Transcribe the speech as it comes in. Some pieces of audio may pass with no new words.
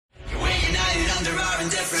under our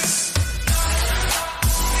indifference.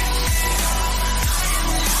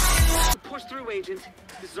 Push through, Agent.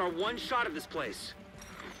 This is our one shot of this place.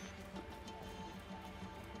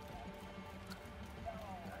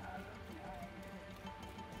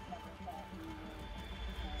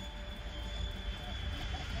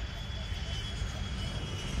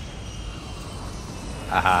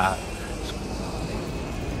 Haha.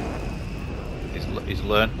 He's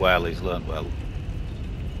learnt well, he's learnt well.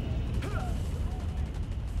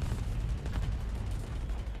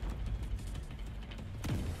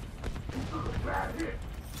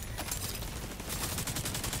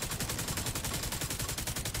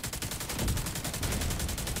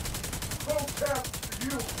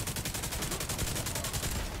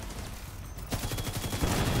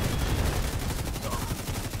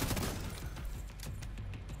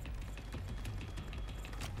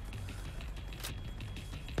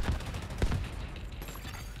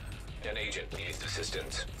 An agent needs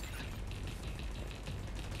assistance.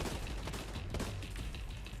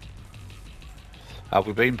 Have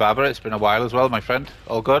we been, Barbara? It's been a while as well, my friend.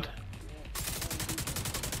 All good?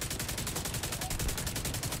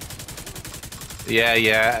 Yeah,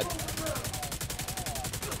 yeah.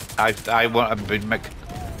 I've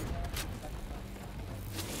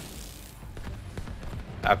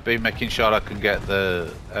been making sure I can get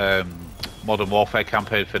the Modern Warfare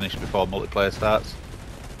campaign finished before multiplayer starts.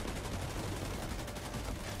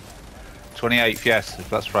 28th, yes, if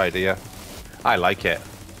that's Friday, yeah. I like it.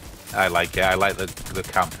 I like it. I like the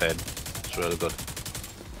campaign. It's really good.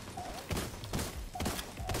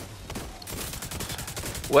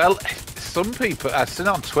 Well, some people, I've seen it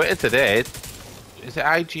on Twitter today, is it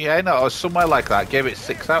IGN or somewhere like that, gave it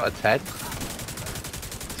 6 out of 10.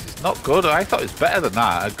 It's not good. I thought it was better than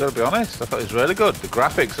that, I've got to be honest. I thought it was really good. The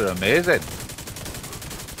graphics are amazing.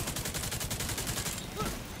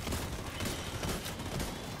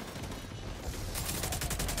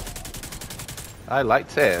 I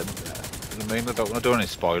liked it. I mean, I don't want to do any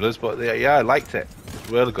spoilers, but yeah, I liked it. It's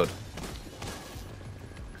really good.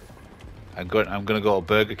 I'm going to go to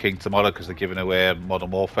Burger King tomorrow because they're giving away a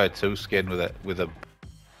Modern Warfare 2 skin with a